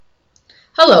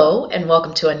Hello, and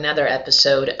welcome to another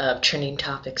episode of Trending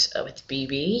Topics with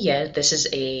BB. Yeah, this is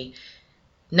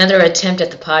another attempt at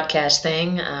the podcast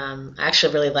thing.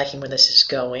 Actually really liking where this is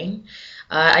going.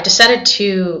 I decided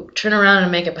to turn around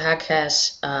and make a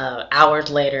podcast hours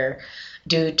later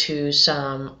due to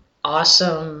some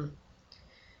awesome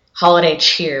holiday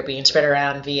cheer being spread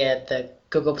around via the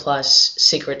Google Plus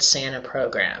Secret Santa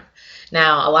program.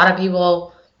 Now, a lot of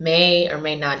people may or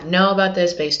may not know about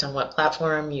this based on what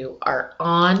platform you are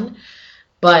on,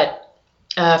 but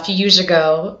a few years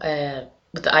ago,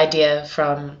 with the idea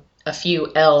from a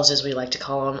few L's, as we like to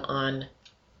call them, on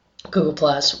Google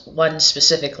Plus, one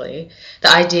specifically,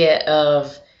 the idea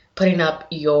of putting up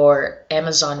your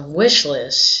Amazon wish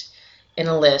list in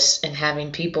a list and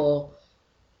having people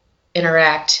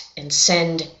interact and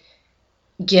send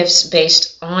gifts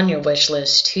based on your wish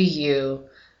list to you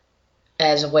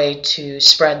as a way to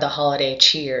spread the holiday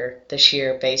cheer this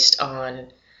year based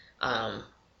on,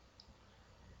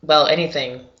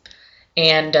 anything.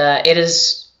 And it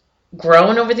has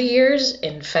grown over the years.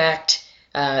 In fact,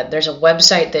 there's a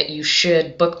website that you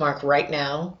should bookmark right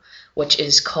now, which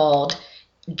is called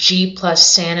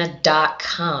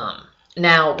gplussanta.com.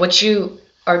 Now, what you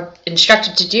are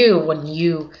instructed to do when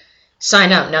you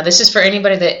sign up, now this is for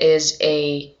anybody that is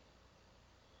a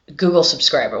Google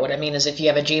subscriber. What I mean is if you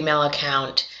have a Gmail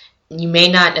account, you may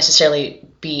not necessarily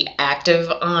be active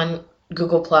on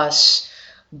Google Plus,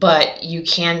 but you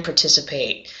can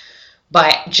participate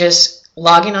by just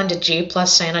logging on to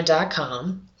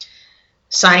gplussanta.com,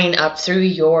 signing up through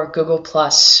your Google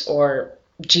Plus or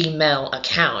Gmail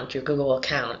account, your Google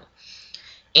account,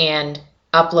 and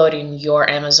uploading your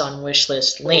Amazon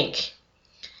wishlist link.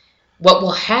 What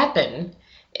will happen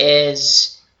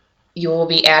is you will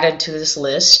be added to this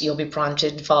list. You'll be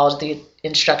prompted to follow the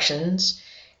instructions.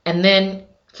 And then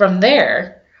from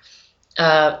there,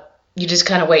 you just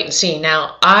kind of wait and see.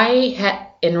 Now, I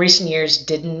in recent years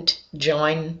didn't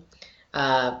join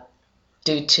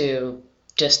due to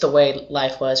just the way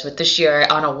life was. But this year,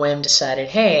 on a whim, decided,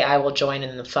 hey, I will join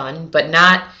in the fun, but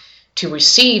not to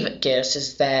receive gifts.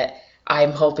 Is that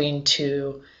I'm hoping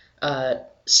to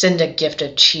send a gift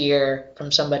of cheer from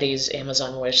somebody's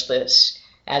Amazon wish list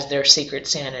as their Secret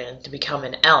Santa and to become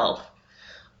an elf.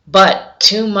 But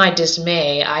to my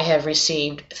dismay, I have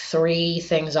received 3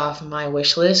 things off of my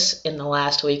wish list in the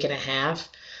last week and a half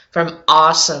from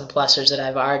awesome plussers that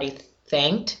I've already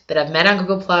thanked, that I've met on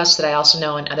Google Plus, that I also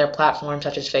know on other platforms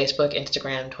such as Facebook,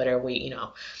 Instagram, Twitter.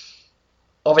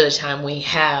 Over the time we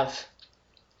have,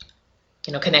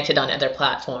 connected on other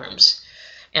platforms.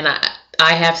 And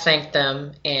I have thanked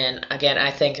them, and again, I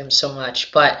thank them so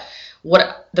much. But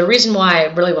the reason why I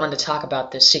really wanted to talk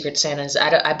about this Secret Santa is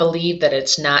I believe that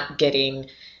it's not getting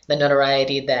the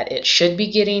notoriety that it should be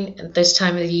getting at this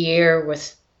time of the year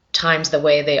with times the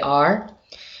way they are.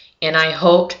 And I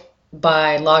hoped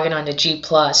by logging on to G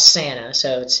Plus Santa,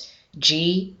 so it's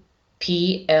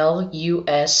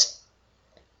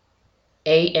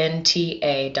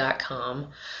gplussanta.com,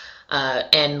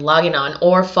 and logging on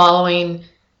or following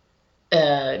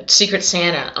Secret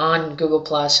Santa on Google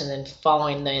Plus and then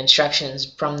following the instructions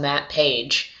from that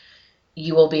page,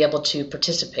 you will be able to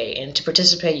participate. And to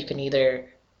participate,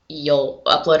 you'll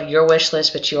upload your wish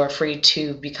list, but you are free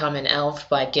to become an elf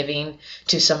by giving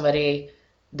to somebody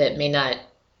that may not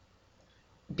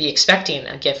be expecting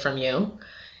a gift from you.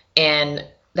 And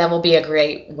that will be a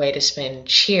great way to spend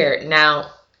cheer.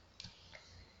 Now,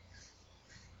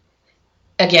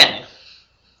 again,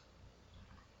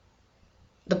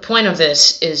 the point of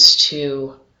this is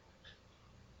to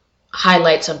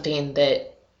highlight something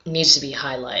that needs to be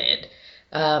highlighted.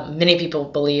 Many people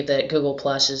believe that Google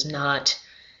Plus is not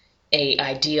an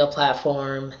ideal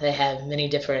platform. They have many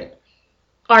different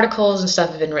articles and stuff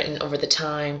have been written over the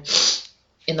time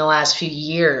in the last few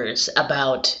years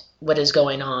about what is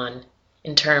going on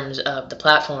in terms of the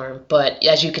platform. But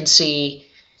as you can see,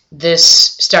 this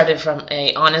started from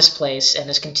an honest place and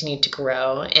has continued to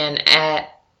grow. And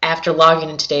after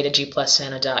logging in today to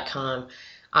gplussanta.com,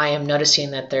 I am noticing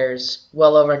that there's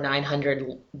well over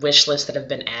 900 wish lists that have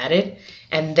been added,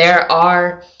 and there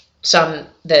are some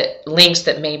links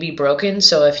that may be broken.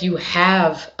 So if you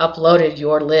have uploaded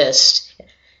your list,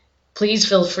 please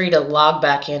feel free to log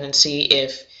back in and see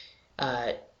if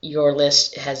your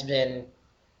list has been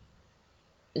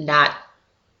not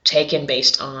taken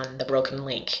based on the broken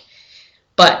link.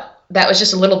 But that was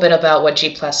just a little bit about what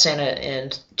G Plus Santa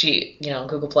and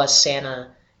Google Plus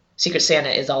Santa, Secret Santa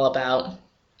is all about.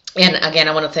 And again,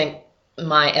 I want to thank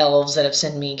my elves that have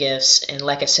sent me gifts. And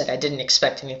like I said, I didn't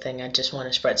expect anything. I just want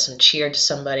to spread some cheer to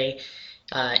somebody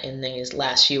in these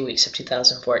last few weeks of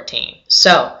 2014.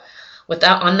 So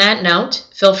on that note,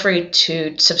 feel free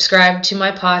to subscribe to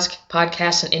my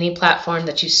podcast on any platform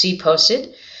that you see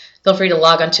posted. Feel free to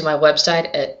log on to my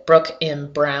website at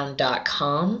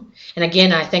brookembrown.com. And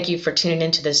again, I thank you for tuning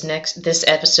into this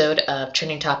episode of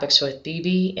Trending Topics with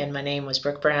BB. And my name was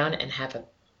Brooke Brown, and have a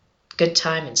good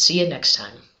time and see you next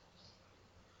time.